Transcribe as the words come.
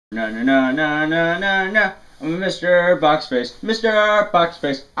No, no, no, no, no, no, no. I'm Mr. Boxface. Mr.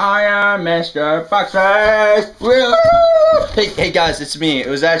 Boxface. I am Mr. Boxface. Woo! Hey guys, it's me. It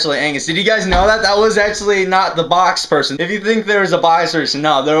was actually Angus. Did you guys know that? That was actually not the box person. If you think there was a box person,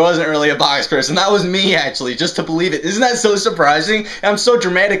 no, there wasn't really a box person. That was me actually, just to believe it. Isn't that so surprising? I'm so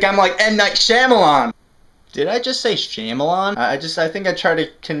dramatic. I'm like M. Night Shyamalan. Did I just say Shyamalan? I think I tried to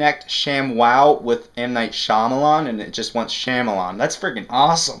connect ShamWow with M. Night Shyamalan and it just went Shyamalan. That's freaking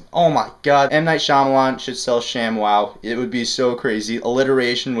awesome. Oh my god. M. Night Shyamalan should sell ShamWow. It would be so crazy.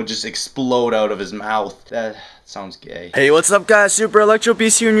 Alliteration would just explode out of his mouth. That sounds gay. Hey, what's up guys?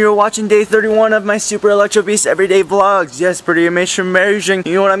 SUPERELECTROBEAST here and you're watching day 31 of my SUPERELECTROBEAST everyday vlogs. Yes, pretty amazing.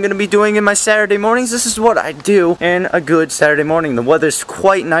 You know what I'm going to be doing in my Saturday mornings? This is what I do in a good Saturday morning. The weather's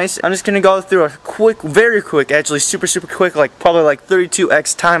quite nice. I'm just going to go through a quick, very quick, actually super quick, probably like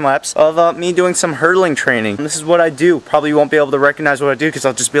 32x time lapse of me doing some hurdling training. And this is what I do. Probably you won't be able to recognize what I do because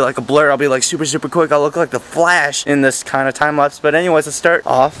I'll just be like a blur. I'll be like super quick. I'll look like the Flash in this kind of time lapse. But anyways, let's start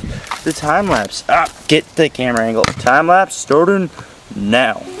off the time lapse. Get the camera angle. Time lapse starting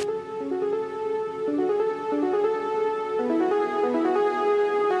now.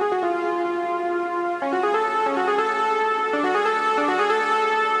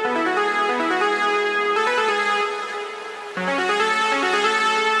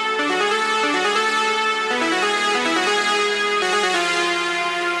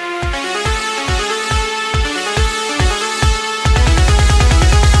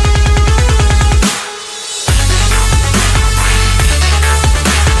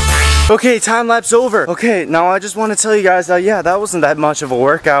 Okay, time lapse over. Okay, now I just want to tell you guys that yeah, that wasn't that much of a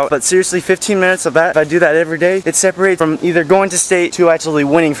workout, but seriously 15 minutes of that, if I do that every day, it separates from either going to state to actually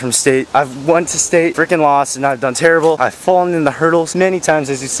winning from state. I've went to state, freaking lost, and I've done terrible. I've fallen in the hurdles many times,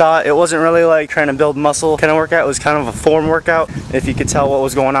 as you saw. It wasn't really like trying to build muscle kind of workout. It was kind of a form workout, if you could tell what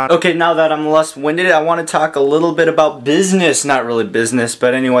was going on. Okay, now that I'm less winded, I want to talk a little bit about business. Not really business,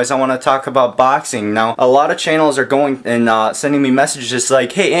 but anyways, I want to talk about boxing. Now, a lot of channels are going and sending me messages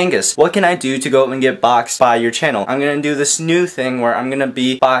like, hey Angus, what can I do to go and get boxed by your channel? I'm gonna do this new thing where I'm gonna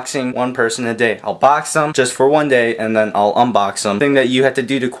be boxing one person a day. I'll box them just for one day and then I'll unbox them. The thing that you have to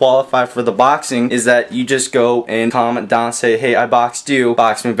do to qualify for the boxing is that you just go and comment down, say, hey, I boxed you,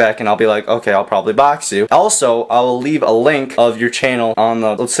 box me back, and I'll be like, okay, I'll probably box you. Also, I will leave a link of your channel on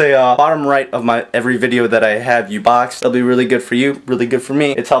the, let's say, bottom right of my every video that I have you boxed. It'll be really good for you, really good for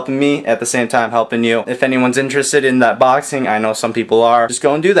me. It's helping me, at the same time helping you. If anyone's interested in that boxing, I know some people are, just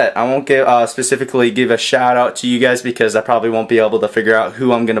go and do that. I won't specifically give a shout out to you guys because I probably won't be able to figure out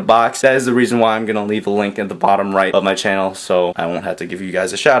who I'm gonna box. That is the reason why I'm gonna leave a link at the bottom right of my channel, so I won't have to give you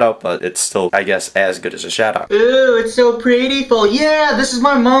guys a shout out, but it's still, I guess, as good as a shout out. Ooh, it's so prettyful. Yeah, this is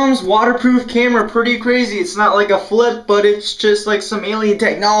my mom's waterproof camera. Pretty crazy. It's not like a flip, but it's just like some alien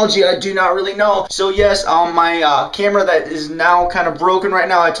technology I do not really know. So yes, my camera that is now kind of broken right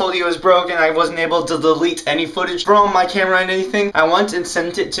now. I told you it was broken. I wasn't able to delete any footage from my camera and anything. I went and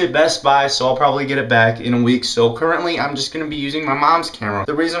sent it to Best Buy, so I'll probably get it back in a week. So currently I'm just gonna be using my mom's camera.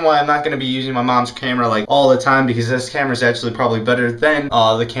 The reason why I'm not gonna be using my mom's camera like all the time, because this camera is actually probably better than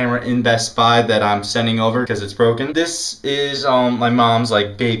the camera in Best Buy that I'm sending over because it's broken. This is my mom's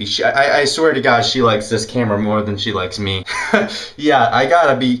like baby. I swear to God, she likes this camera more than she likes me. Yeah, I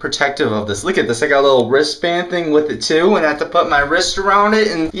gotta be protective of this. Look at this. I got a little wristband thing with it too, and I have to put my wrist around it,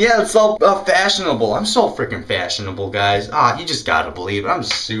 and yeah, it's all fashionable. I'm so freaking fashionable, guys. You just gotta believe it. I'm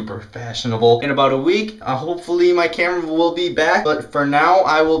super fashionable. In about a week, hopefully my camera will be back, but for now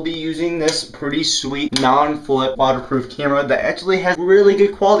I will be using this pretty sweet non-flip waterproof camera that actually has really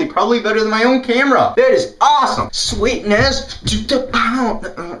good quality, probably better than my own camera. That is awesome. Sweetness to the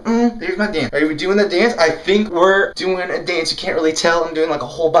pound. There's my dance. Are we doing the dance? I think we're doing a dance. You can't really tell. I'm doing like a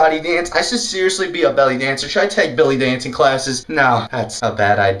whole body dance. I should seriously be a belly dancer. Should I take belly dancing classes? No, that's a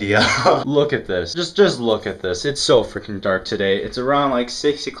bad idea. Look at this. Just look at this. It's so freaking dark today. It's around like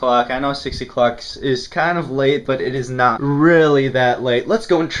 6 o'clock. I know 6 o'clock is kind of late, but it is not really that late. Let's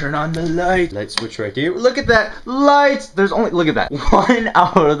go and turn on the light. Light switch right here. Look at that. Lights. There's only, look at that. 1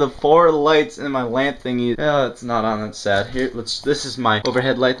 out of the 4 lights in my lamp thingy. Oh, it's not on. That's sad. Here, this is my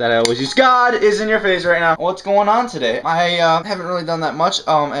overhead light that I always use. God is in your face right now. What's going on today? I haven't really done that much.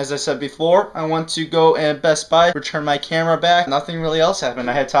 As I said before, I went to go and Best Buy, return my camera back. Nothing really else happened.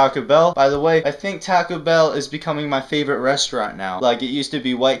 I had Taco Bell. By the way, I think Taco Bell is becoming my favorite restaurant now. Like, it used to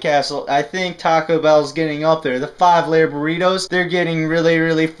be White Castle. I think Taco Bell's getting up there. The 5-layer burritos, they're getting really,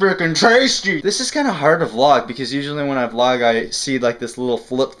 really freaking tasty. This is kind of hard to vlog because usually when I vlog, I see like this little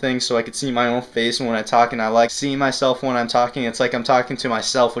flip thing so I could see my own face when I talk, and I like seeing myself when I'm talking. It's like I'm talking to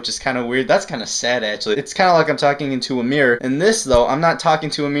myself, which is kind of weird. That's kind of sad, actually. It's kind of like I'm talking into a mirror. In this, though, I'm not talking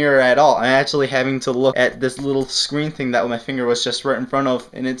to a mirror at all. I'm actually having to look at this little screen thing that my finger was just right in front of,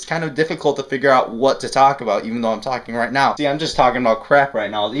 and it's kind of difficult to figure out what to talk about, even though I'm talking right now. See, I'm just talking about crap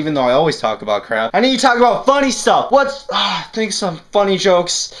right now, even though I always talk about crap. I need to talk about funny stuff. Think some funny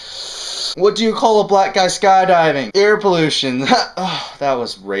jokes. What do you call a black guy skydiving? Air pollution. Oh, that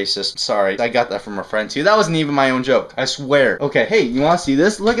was racist. Sorry. I got that from a friend too. That wasn't even my own joke. I swear. Okay, hey, you want to see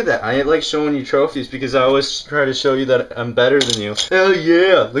this? Look at that. I like showing you trophies because I always try to show you that I'm better than you. Hell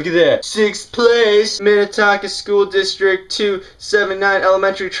yeah. Look at that. 6th place. Minnetonka School District 279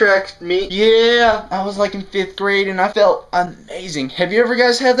 elementary track meet. Yeah. I was like in 5th grade and I felt amazing. Have you ever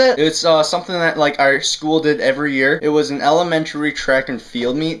guys had that? It's something that like our school did every year. It was an elementary track and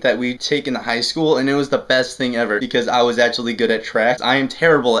field meet that we take in the high school, and it was the best thing ever because I was actually good at track. I am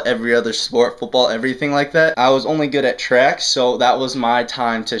terrible at every other sport, football, everything like that. I was only good at track, so that was my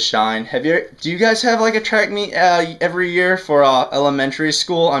time to shine. Do you guys have like a track meet every year for elementary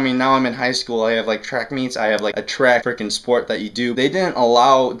school? I mean, now I'm in high school. I have like track meets. I have like a track freaking sport that you do. They didn't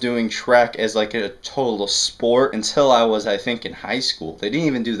allow doing track as like a total sport until I was, I think, in high school. They didn't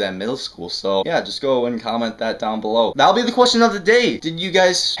even do that in middle school. So yeah, just go and comment that down below. That'll be the question of the day. Did you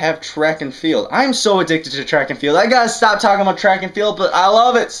guys have track and field? I'm so addicted to track and field. I gotta stop talking about track and field, but I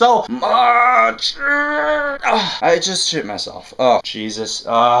love it so much. I just shit myself. Oh, Jesus.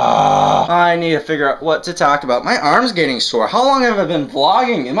 I need to figure out what to talk about. My arm's getting sore. How long have I been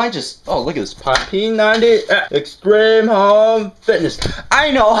vlogging? Am I just... Oh, look at this. P90 Extreme Home Fitness.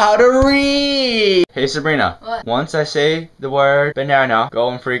 I know how to read. Hey, Sabrina. What? Once I say the word banana, go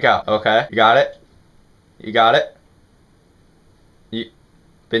and freak out. Okay? You got it? You got it?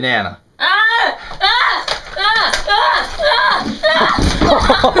 Banana.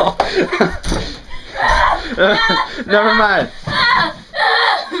 Never mind.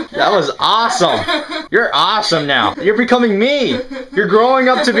 That was awesome. You're awesome now. You're becoming me. You're growing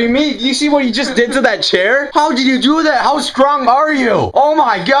up to be me. You see what you just did to that chair? How did you do that? How strong are you? Oh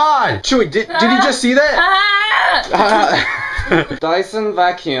my god. Chewy, did you just see that? Dyson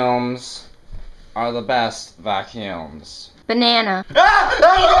vacuums are the best vacuums. Banana.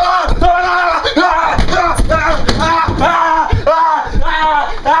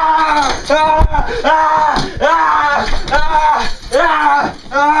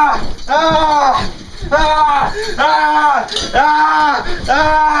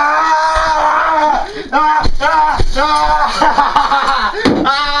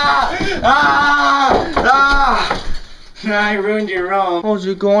 I ruined your own. How's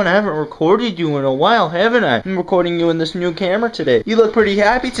it going? I haven't recorded you in a while, haven't I? I'm recording you in this new camera today. You look pretty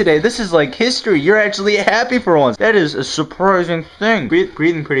happy today. This is like history. You're actually happy for once. That is a surprising thing.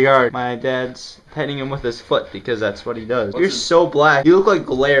 Breathing pretty hard. My dad's petting him with his foot because that's what he does. You're so black. You look like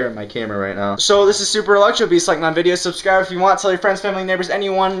glare in my camera right now. So this is Super Electro Beast. Like my videos, subscribe if you want. Tell your friends, family, neighbors,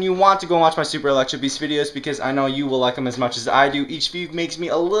 anyone you want to go watch my Super Electro Beast videos because I know you will like them as much as I do. Each view makes me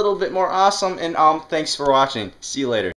a little bit more awesome, and thanks for watching. See you later.